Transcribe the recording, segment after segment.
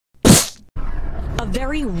A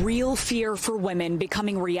very real fear for women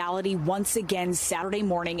becoming reality once again Saturday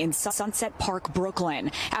morning in Sunset Park,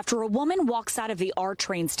 Brooklyn, after a woman walks out of the R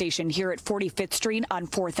train station here at 45th Street on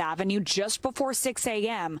 4th Avenue just before 6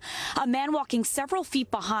 a.m. A man walking several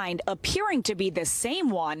feet behind, appearing to be the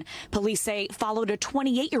same one, police say followed a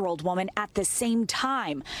 28-year-old woman at the same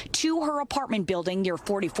time to her apartment building near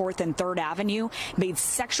 44th and 3rd Avenue, made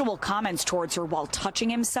sexual comments towards her while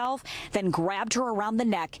touching himself, then grabbed her around the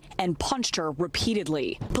neck and punched her repeatedly.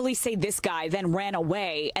 Police say this guy then ran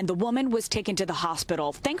away and the woman was taken to the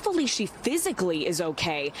hospital. Thankfully, she physically is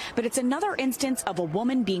okay, but it's another instance of a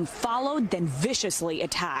woman being followed, then viciously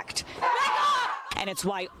attacked. And it's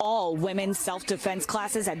why all women's self-defense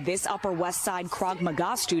classes at this Upper West Side Krav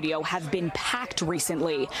Maga studio have been packed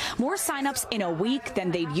recently. More signups in a week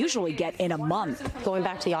than they'd usually get in a month. Going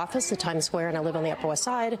back to the office at Times Square, and I live on the Upper West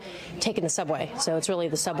Side, taking the subway. So it's really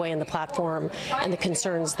the subway and the platform and the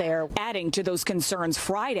concerns there. Adding to those concerns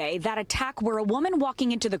Friday, that attack where a woman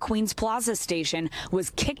walking into the Queens Plaza station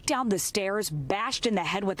was kicked down the stairs, bashed in the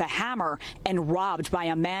head with a hammer, and robbed by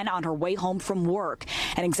a man on her way home from work.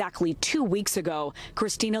 And exactly 2 weeks ago,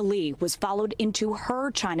 Christina Lee was followed into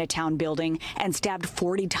her Chinatown building and stabbed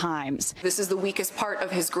 40 times. This is the weakest part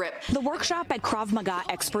of his grip. The workshop at Krav Maga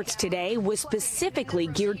Experts today was specifically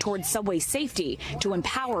geared towards subway safety to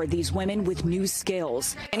empower these women with new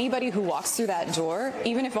skills. Anybody who walks through that door,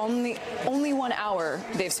 even if only 1 hour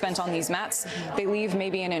they've spent on these mats, they leave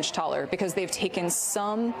maybe an inch taller because they've taken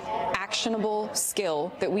some actionable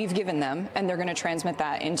skill that we've given them and they're going to transmit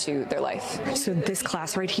that into their life. So this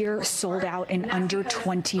class right here sold out in under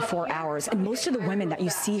 24 hours. And most of the women that you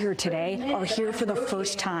see here today are here for the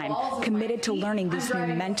first time, committed to learning these new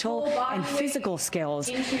mental and physical skills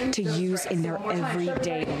to use in their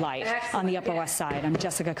everyday life. On the Upper West Side, I'm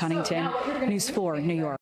Jessica Cunnington, News 4, New York.